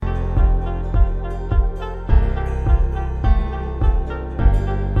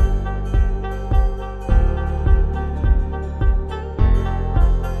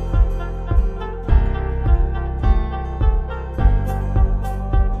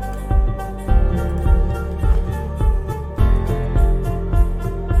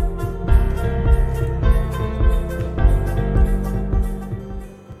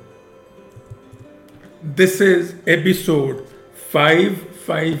This is episode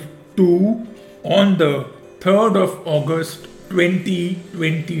 552 on the 3rd of August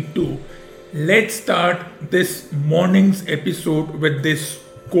 2022. Let's start this morning's episode with this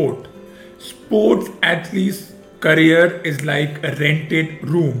quote. Sports athletes' career is like a rented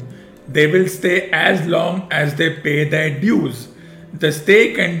room. They will stay as long as they pay their dues. The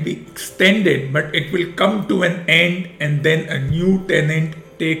stay can be extended, but it will come to an end and then a new tenant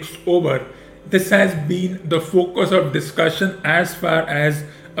takes over. This has been the focus of discussion as far as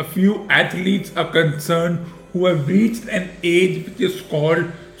a few athletes are concerned who have reached an age which is called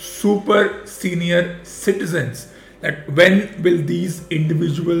super senior citizens. That when will these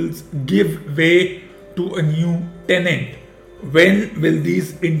individuals give way to a new tenant? When will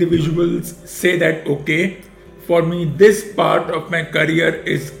these individuals say that, okay, for me, this part of my career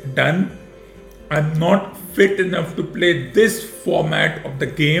is done. I'm not fit enough to play this format of the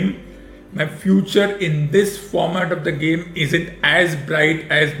game. My future in this format of the game isn't as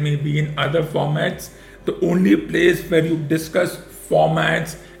bright as maybe in other formats. The only place where you discuss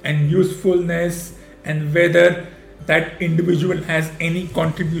formats and usefulness and whether that individual has any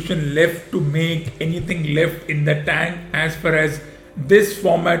contribution left to make, anything left in the tank as far as this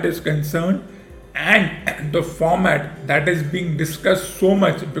format is concerned. And the format that is being discussed so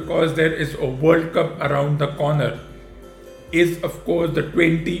much because there is a World Cup around the corner is of course the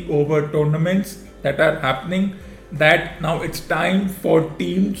 20 over tournaments that are happening. That now it's time for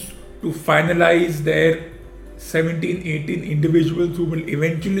teams to finalize their 17, 18 individuals who will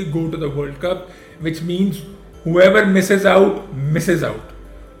eventually go to the World Cup, which means whoever misses out.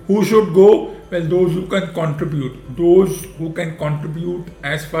 Who should go? Well, those who can contribute. Those who can contribute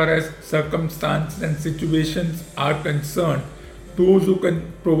as far as circumstances and situations are concerned. Those who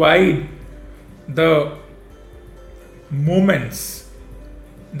can provide the moments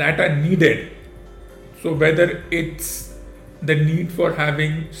that are needed. So whether it's the need for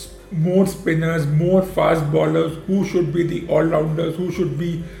having more spinners, more fast bowlers, who should be the all-rounders, who should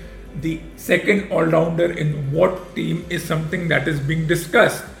be the second all-rounder in what team is something that is being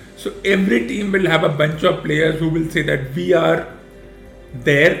discussed. So every team will have a bunch of players who will say that we are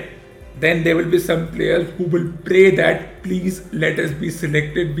there. Then there will be some players who will pray that please let us be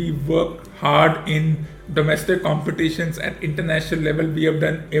selected. We work hard in domestic competitions at international level. We have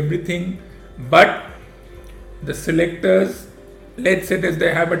done everything. But the selectors, let's say that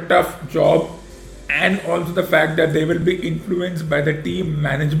they have a tough job, and also the fact that they will be influenced by the team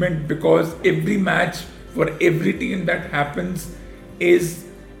management because every match for every team that happens is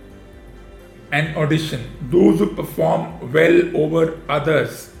an audition. Those who perform well over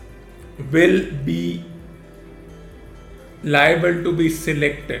others will be liable to be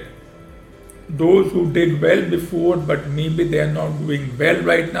selected. Those who did well before but maybe they are not doing well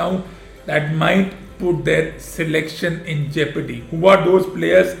right now, that might put their selection in jeopardy. Who are those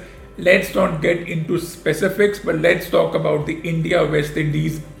players? Let's not get into specifics, but let's talk about the India-West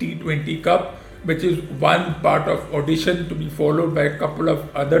Indies T20 Cup, which is one part of audition to be followed by a couple of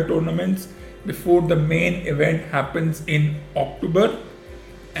other tournaments before the main event happens in October.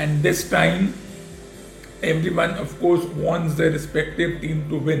 And this time, everyone of course wants their respective team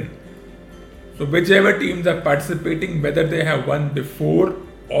to win. So whichever teams are participating, whether they have won before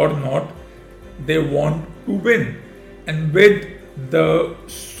or not, they want to win. And with the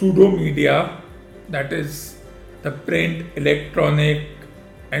pseudo media, that is the print, electronic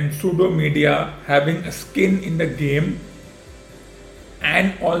and pseudo media having a skin in the game,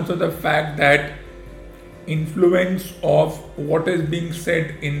 and also the fact that influence of what is being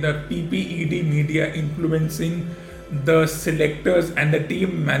said in the PPED media influencing the selectors and the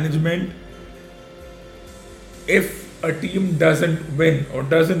team management. If a team doesn't win or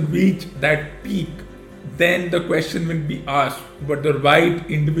doesn't reach that peak, then the question will be asked, were the right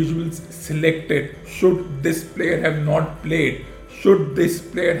individuals selected? Should this player have not played? Should this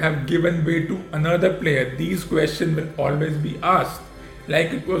player have given way to another player? These questions will always be asked,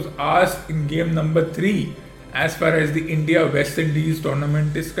 like it was asked in game number 3 as far as the India-West Indies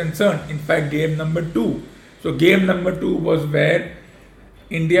tournament is concerned. In fact, game number 2. So game number 2 was where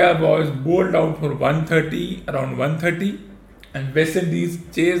India was bowled out for 130, around 130, and West Indies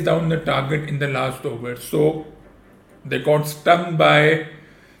chased down the target in the last over. So they got stung by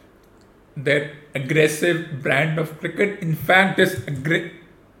their aggressive brand of cricket. In fact, this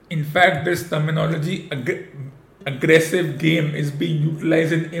terminology, aggressive game, is being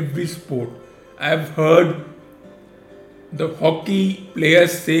utilized in every sport. I've heard the hockey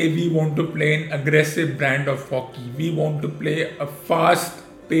players say we want to play an aggressive brand of hockey. We want to play a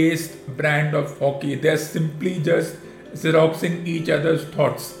fast-paced brand of hockey. They're simply just xeroxing each other's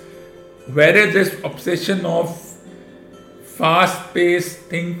thoughts. Where is this obsession of fast-paced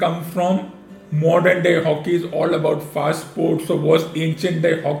thing come from? Modern day hockey is all about fast sports. So was ancient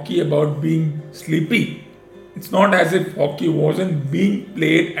day hockey about being sleepy? It's not as if hockey wasn't being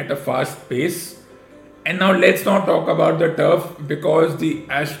played at a fast pace. And now let's not talk about the turf, because the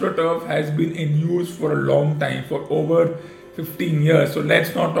AstroTurf has been in use for a long time, for over 15 years. So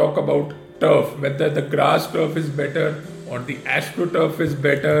let's not talk about turf, whether the grass turf is better or the AstroTurf is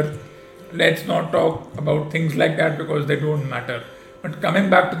better. Let's not talk about things like that because they don't matter. But coming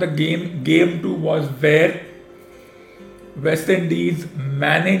back to the game 2 was where West Indies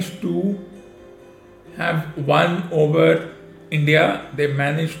managed to have won over India. They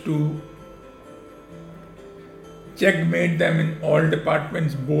managed to checkmate them in all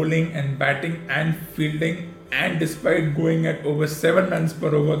departments, bowling and batting and fielding. And despite going at over 7 runs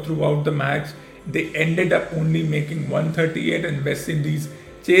per over throughout the match, they ended up only making 138, and West Indies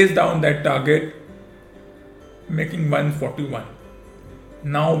chased down that target, making 141.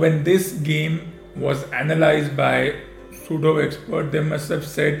 Now, when this game was analyzed by pseudo expert, they must have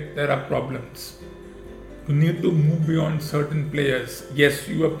said there are problems. You need to move beyond certain players. Yes,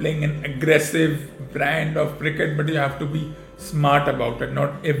 you are playing an aggressive brand of cricket, but you have to be smart about it.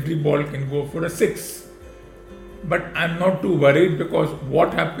 Not every ball can go for a 6. But I'm not too worried, because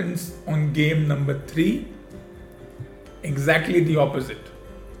what happens on game number 3? Exactly the opposite.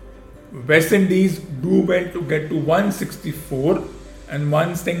 West Indies do well to get to 164, and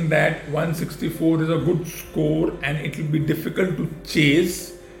one thing that 164 is a good score and it will be difficult to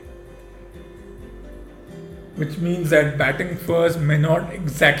chase, which means that batting first may not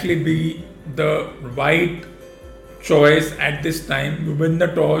exactly be the right choice at this time. You win the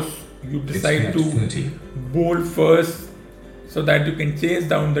toss, you decide to bowl first so that you can chase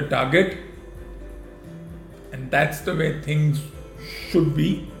down the target, and that's the way things should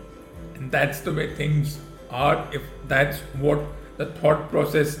be, and that's the way things are. If that's what the thought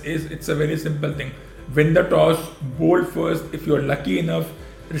process is, it's a very simple thing. Win the toss, bowl first. If you're lucky enough,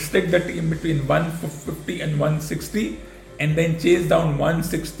 restrict the team between 150 and 160, and then chase down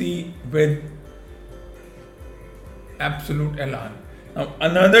 160 with absolute elan. Now,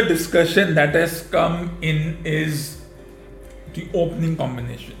 another discussion that has come in is the opening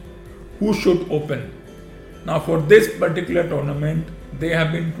combination. Who should open? Now, for this particular tournament, they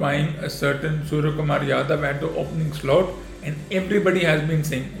have been trying a certain Suryakumar Yadav at the opening slot, and everybody has been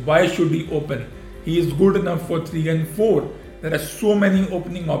saying, why should he open? He is good enough for 3 and 4. There are so many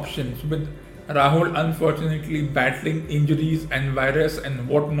opening options. With Rahul unfortunately battling injuries and virus and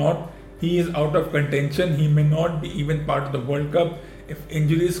whatnot, he is out of contention. He may not be even part of the World Cup if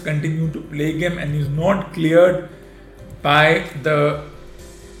injuries continue to plague him and is not cleared by the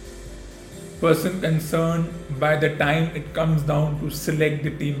person concerned by the time it comes down to select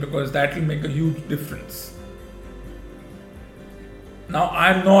the team, because that will make a huge difference. Now,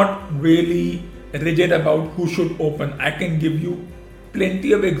 I'm not really rigid about who should open. I can give you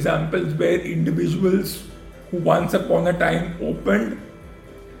plenty of examples where individuals who once upon a time opened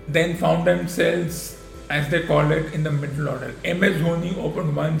then found themselves, as they call it, in the middle order. MS Dhoni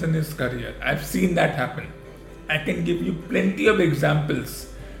opened once in his career. I've seen that happen. I can give you plenty of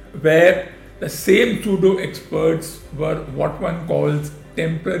examples where the same pseudo experts were what one calls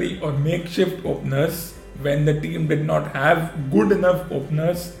temporary or makeshift openers when the team did not have good enough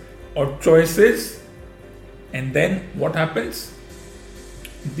openers or choices. And then what happens?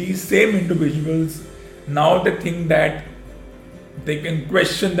 These same individuals, now they think that they can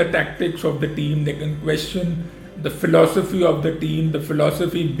question the tactics of the team, they can question the philosophy of the team, the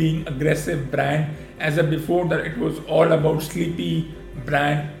philosophy being aggressive brand, as a before that it was all about sleepy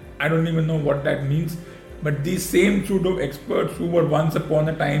brand. I don't even know what that means. But these same pseudo experts who were once upon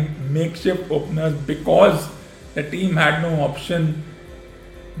a time makeshift openers because the team had no option,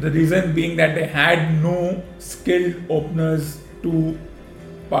 the reason being that they had no skilled openers to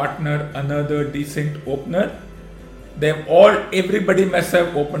partner another decent opener, everybody must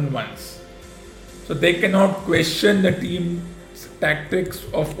have opened once. So they cannot question the team's tactics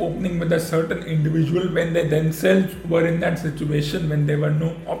of opening with a certain individual when they themselves were in that situation when there were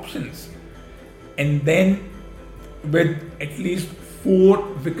no options. And then with at least 4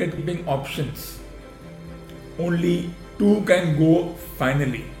 wicket-keeping options, only 2 can go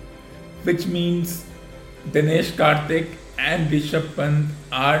finally, which means Dinesh Karthik and Rishabh Pant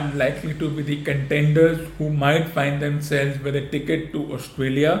are likely to be the contenders who might find themselves with a ticket to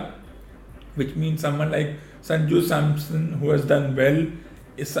Australia, which means someone like Sanju Samson, who has done well,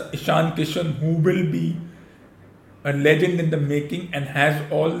 Ishan Kishan, who will be a legend in the making and has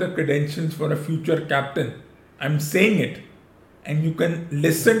all the credentials for a future captain. I'm saying it. and you can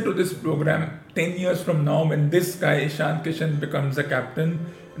listen to this program 10 years from now when this guy Ishan Kishan becomes a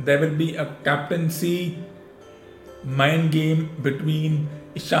captain. There will be a captaincy mind game between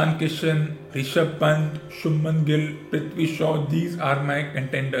Ishan Kishan, Rishabh Pant, Shubman Gill, Prithvi Shaw. These are my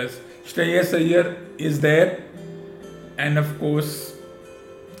contenders. Shreyas Iyer is there, and of course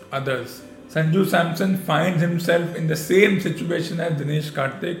others. Sanju Samson finds himself in the same situation as Dinesh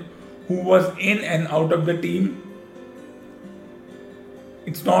Karthik, who was in and out of the team.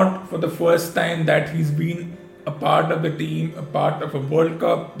 It's not for the first time that he's been a part of the team, a part of a World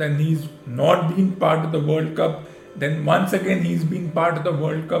Cup, then he's not been part of the World Cup, then once again he's been part of the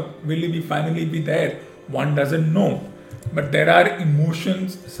World Cup. Will he finally be there? One doesn't know. But there are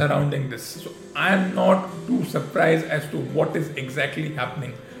emotions surrounding this. So I am not too surprised as to what is exactly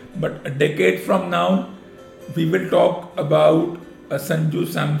happening. But a decade from now, we will talk about a Sanju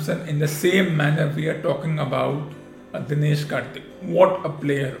Samson in the same manner we are talking about a Dinesh Karthik. What a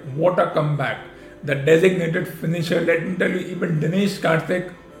player, what a comeback. The designated finisher. Let me tell you, even Dinesh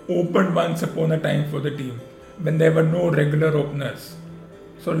Karthik opened once upon a time for the team when there were no regular openers.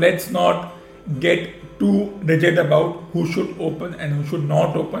 So let's not get too rigid about who should open and who should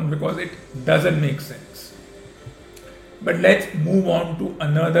not open, because it doesn't make sense. But let's move on to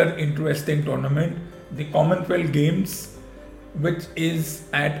another interesting tournament, the Commonwealth Games, which is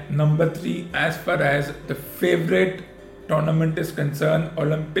at number 3 as far as the favorite tournament is concerned.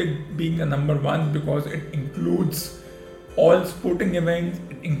 Olympic being the number 1 because it includes all sporting events,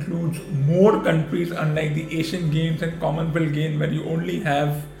 it includes more countries, unlike the Asian Games and Commonwealth Games where you only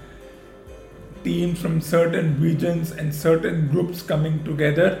have teams from certain regions and certain groups coming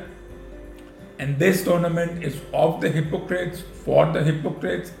together. And this tournament is of the hypocrites, for the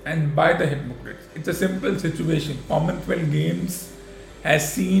hypocrites, and by the hypocrites. It's a simple situation. Commonwealth Games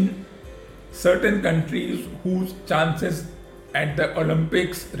has seen certain countries whose chances at the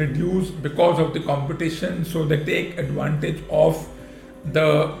Olympics reduce because of the competition, so they take advantage of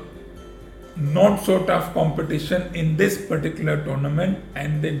the not so tough competition in this particular tournament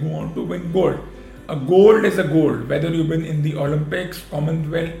and they go on to win gold. A gold is a gold, whether you win in the Olympics,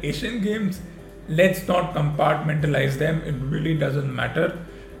 Commonwealth, Asian Games. Let's not compartmentalize them. It really doesn't matter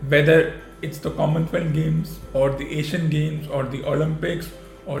whether it's the Commonwealth Games or the Asian Games or the Olympics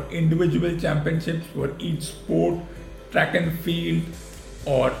or individual championships for each sport, track and field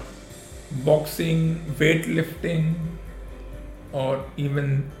or boxing, weightlifting, or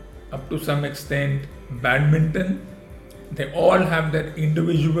even up to some extent badminton. They all have their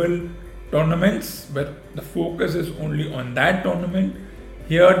individual tournaments where the focus is only on that tournament.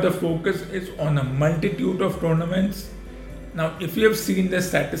 Here the focus is on a multitude of tournaments. Now if you have seen the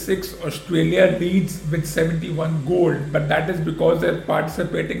statistics, Australia leads with 71 gold, but that is because they're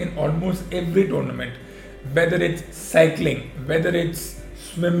participating in almost every tournament, whether it's cycling, whether it's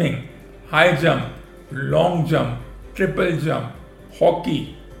swimming, high jump, long jump, triple jump,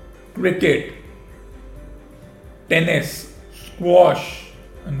 hockey, cricket, tennis, squash,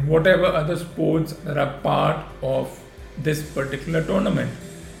 and whatever other sports that are part of this particular tournament.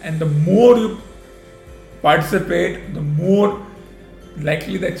 And the more you participate, the more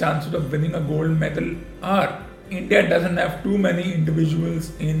likely the chances of winning a gold medal are. India doesn't have too many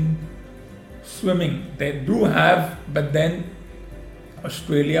individuals in swimming. They do have, but then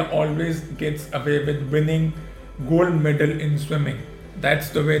Australia always gets away with winning gold medal in swimming. That's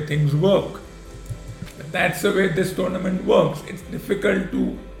the way things work. That's the way this tournament works. It's difficult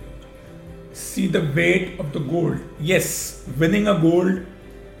to see the weight of the gold. Yes, winning a gold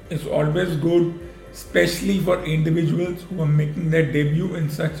is always good, especially for individuals who are making their debut in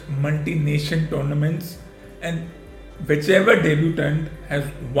such multi-nation tournaments. And whichever debutant has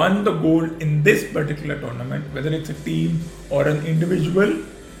won the gold in this particular tournament, whether it's a team or an individual,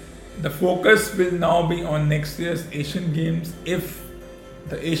 the focus will now be on next year's Asian Games. If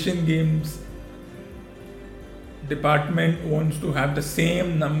the Asian Games department wants to have the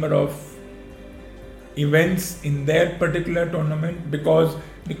same number of events in their particular tournament, because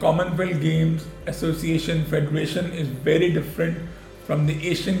the Commonwealth Games Association Federation is very different from the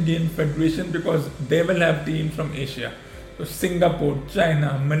Asian Games Federation because they will have teams from Asia. So Singapore,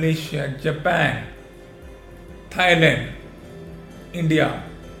 China, Malaysia, Japan, Thailand, India,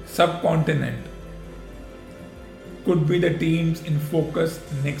 subcontinent could be the teams in focus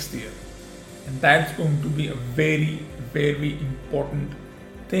next year. And that's going to be a very, very important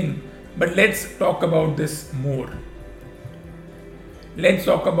thing. But let's talk about this more. Let's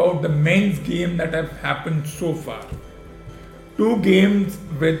talk about the men's game that have happened so far. 2 games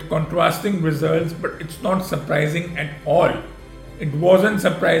with contrasting results, but it's not surprising at all. It wasn't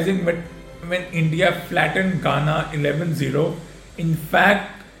surprising when India flattened Ghana 11-0, In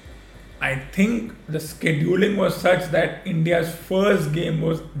fact, I think the scheduling was such that India's first game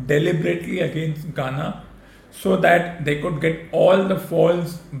was deliberately against Ghana so that they could get all the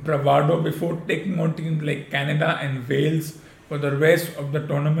false bravado before taking on teams like Canada and Wales for the rest of the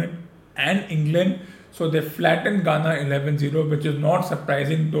tournament and England. So they flattened Ghana 11-0, which is not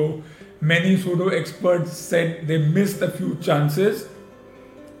surprising, though many pseudo experts said they missed a few chances.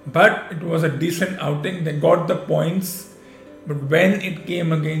 But it was a decent outing. They got the points. But when it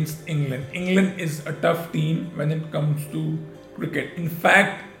came against England, England is a tough team when it comes to cricket. In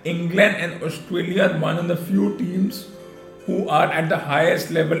fact, England and Australia are one of the few teams who are at the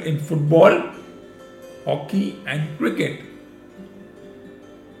highest level in football, hockey, and cricket.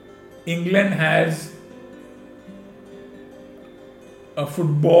 England has a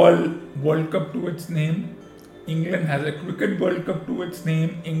football World Cup to its name. England has a cricket World Cup to its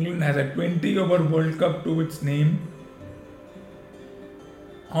name. England has a 20-over World Cup to its name.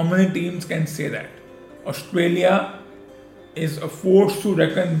 How many teams can say that? Australia is a force to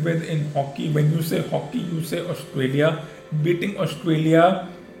reckon with in hockey. When you say hockey, you say Australia. Beating Australia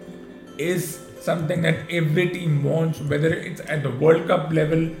is something that every team wants, whether it's at the World Cup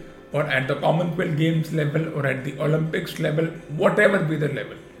level or at the Commonwealth Games level or at the Olympics level, whatever be the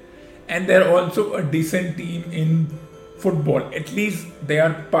level. And they're also a decent team in football. At least they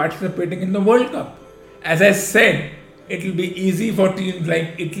are participating in the World Cup. As I said, it will be easy for teams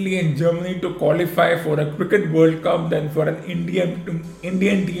like Italy and Germany to qualify for a cricket World Cup than for an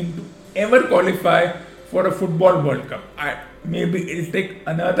Indian team to ever qualify for a football World Cup. Maybe it'll take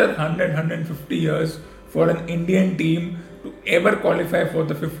another 150 years for an Indian team to ever qualify for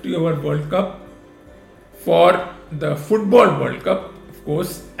the 50-over World Cup. For the football World Cup, of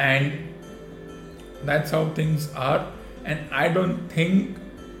course, and that's how things are. And I don't think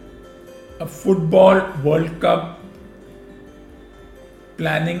a football World Cup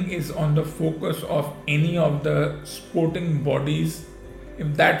planning is on the focus of any of the sporting bodies.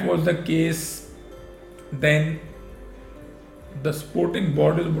 If that was the case, then the sporting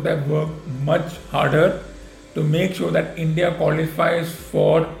bodies would have worked much harder to make sure that India qualifies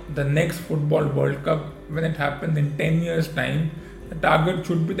for the next football World Cup when it happens in 10 years' time. The target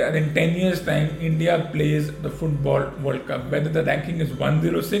should be that in 10 years' time, India plays the football World Cup, whether the ranking is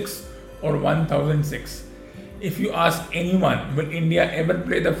 106 or 1006. If you ask anyone, will India ever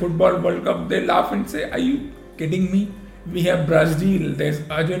play the football World Cup? They laugh and say, are you kidding me? We have Brazil, there's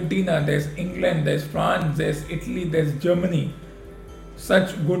Argentina, there's England, there's France, there's Italy, there's Germany.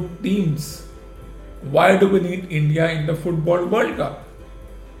 Such good teams. Why do we need India in the football World Cup?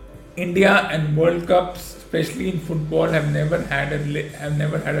 India and World Cups, especially in football, have never had a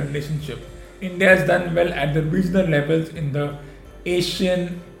relationship. India has done well at the regional levels, in the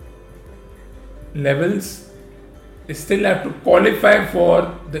Asian levels. They still have to qualify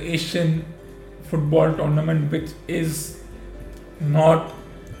for the Asian football tournament, which is not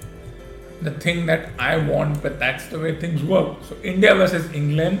the thing that I want, but that's the way things work. So India versus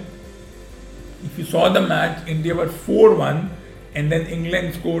England. If you saw the match, India were 4-1 and then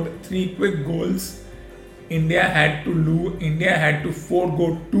England scored 3 quick goals. India had to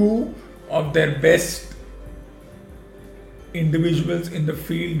forego 2 of their best individuals in the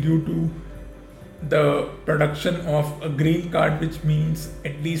field due to the production of a green card, which means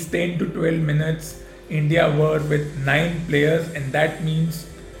at least 10 to 12 minutes India were with 9 players, and that means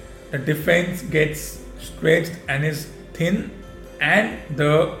the defense gets stretched and is thin, and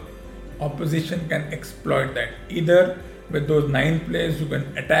the opposition can exploit that. Either with those 9 players you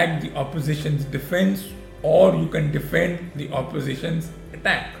can attack the opposition's defense, or you can defend the opposition's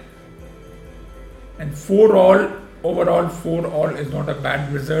attack. And 4-all, overall 4-all is not a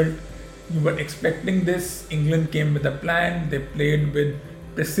bad result. You were expecting this. England came with a plan. They played with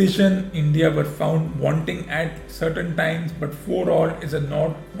precision. India were found wanting at certain times, but 4-all is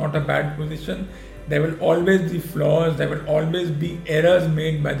not a bad position. There will always be flaws. There will always be errors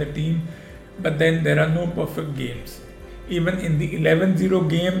made by the team, but then there are no perfect games. Even in the 11-0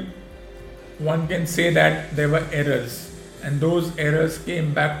 game, one can say that there were errors, and those errors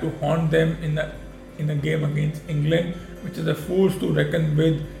came back to haunt them in a game against England, which is a force to reckon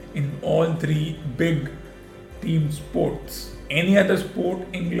with in all 3 big team sports. Any other sport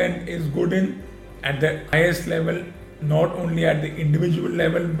England is good in at the highest level, not only at the individual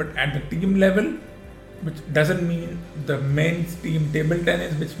level but at the team level, which doesn't mean the men's team table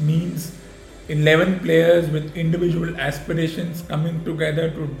tennis, which means 11 players with individual aspirations coming together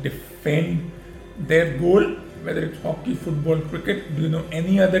to defend their goal, whether it's hockey, football, cricket. Do you know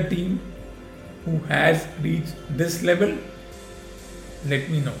any other team who has reached this level? Let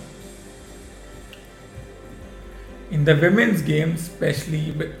me know. In the women's games,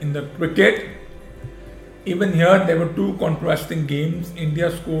 especially in the cricket, even here there were two contrasting games.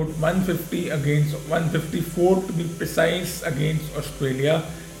 India scored 150 against 154 to be precise against Australia.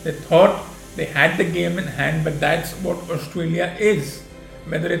 They thought they had the game in hand, but that's what Australia is.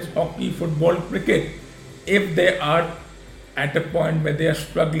 Whether it's hockey, football, cricket, if they are at a point where they are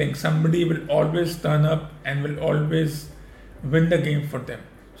struggling, somebody will always turn up and will always win the game for them.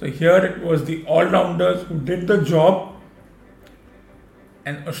 So here it was the all-rounders who did the job,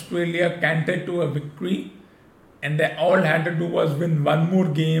 and Australia cantered to a victory, and they all had to do was win one more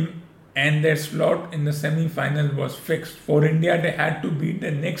game and their slot in the semi-final was fixed. For India, they had to beat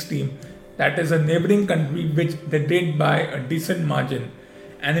the next team, that is a neighbouring country, which they did by a decent margin.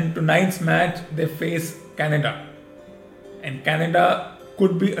 And in tonight's match, they face Canada. And Canada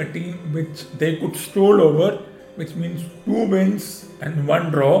could be a team which they could stroll over, which means 2 wins and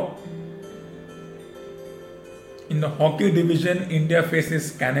 1 draw. In the hockey division, India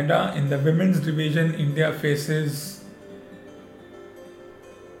faces Canada. In the women's division, India faces...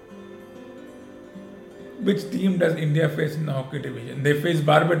 Which team does India face in the hockey division? They face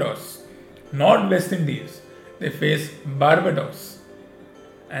Barbados, not West Indies. They face Barbados.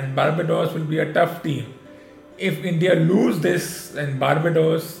 And Barbados will be a tough team. If India lose this, then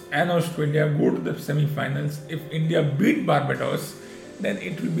Barbados and Australia go to the semi-finals. If India beat Barbados, then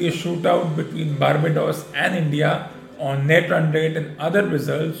it will be a shootout between Barbados and India on net run rate and other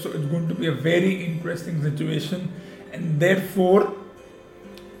results. So it's going to be a very interesting situation, and therefore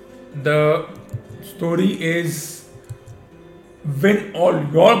the story is win all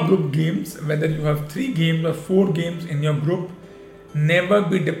your group games, whether you have 3 games or 4 games in your group. Never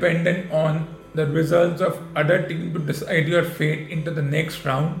be dependent on the results of other teams to decide your fate into the next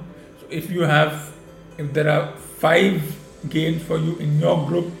round. So if there are 5 games for you in your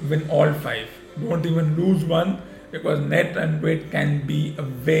group, win all 5. Don't even lose one, because net run rate can be a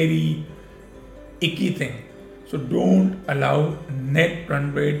very icky thing. So don't allow net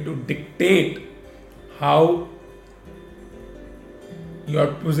run rate to dictate how your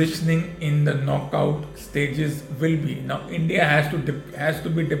positioning in the knockout stages will be. Now India has to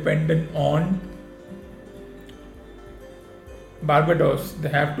be dependent on Barbados. They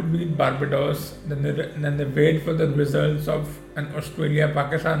have to beat Barbados. Then they wait for the results of an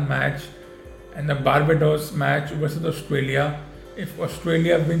Australia-Pakistan match and the Barbados match versus Australia. If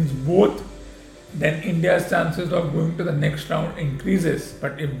Australia wins both, then India's chances of going to the next round increases.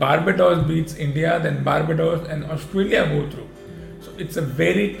 But if Barbados beats India, then Barbados and Australia go through. So it's a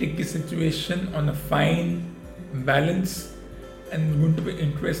very tricky situation on a fine balance, and it's going to be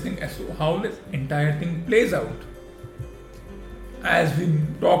interesting as to how this entire thing plays out. As we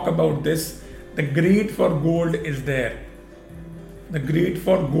talk about this, the greed for gold is there. The greed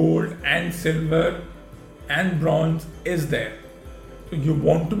for gold and silver and bronze is there. So you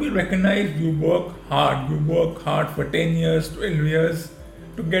want to be recognized, you work hard for 10 years, 12 years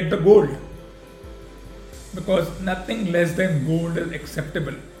to get the gold. Because nothing less than gold is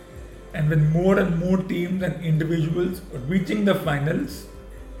acceptable. And when more and more teams and individuals are reaching the finals,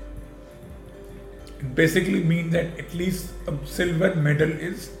 it basically means that at least a silver medal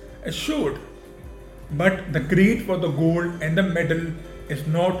is assured. But the greed for the gold and the medal is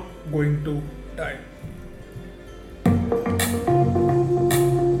not going to die.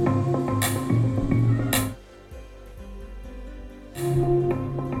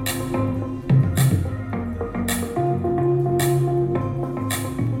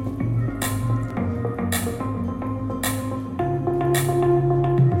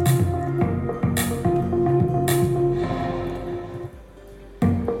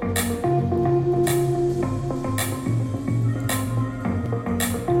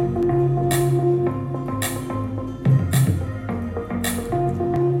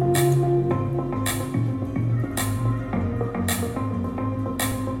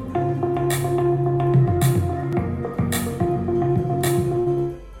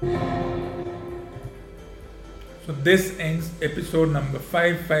 So this ends episode number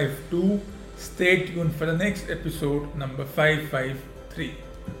 552. Stay tuned for the next episode number 553.